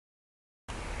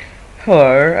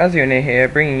Hello, Azioneer here,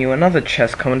 bringing you another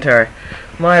chess commentary.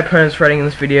 My opponent's rating in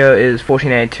this video is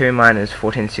 1482, mine is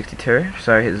 1462,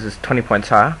 so his is 20 points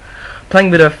higher. Playing a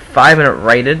bit of 5-minute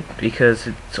rated, because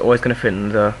it's always going to fit in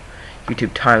the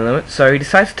YouTube time limit. So he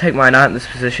decides to take my knight in this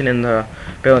position in the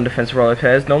Berlin defensive roller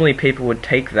pairs. Normally people would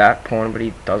take that pawn, but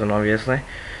he doesn't, obviously.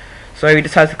 So he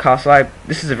decides to castle.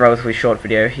 This is a relatively short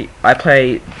video. I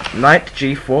play knight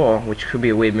g4, which could be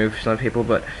a weird move for some people,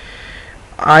 but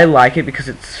I like it because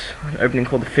it's an opening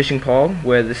called the fishing pole,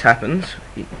 where this happens.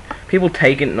 People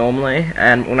take it normally,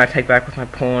 and when I take back with my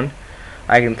pawn,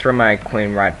 I can throw my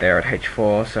queen right there at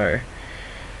h4, so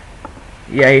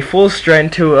yeah, he falls straight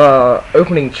into a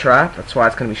opening trap. That's why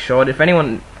it's going to be short. If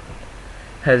anyone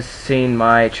has seen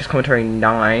my chess commentary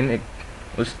 9, it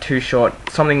was too short.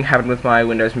 Something happened with my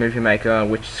Windows Movie Maker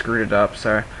which screwed it up,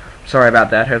 so sorry about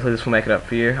that. Hopefully this will make it up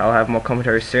for you. I'll have more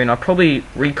commentary soon. I'll probably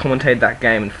re-commentate that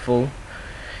game in full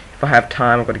if I have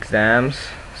time. I've got exams.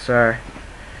 So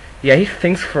yeah, he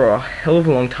thinks for a hell of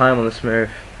a long time on this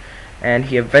move, and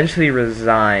he eventually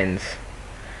resigns.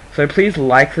 So please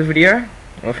like the video,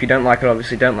 or if you don't like it,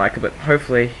 obviously don't like it, but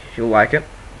hopefully you'll like it.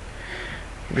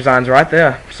 He resigns right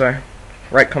there. So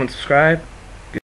rate, comment, subscribe.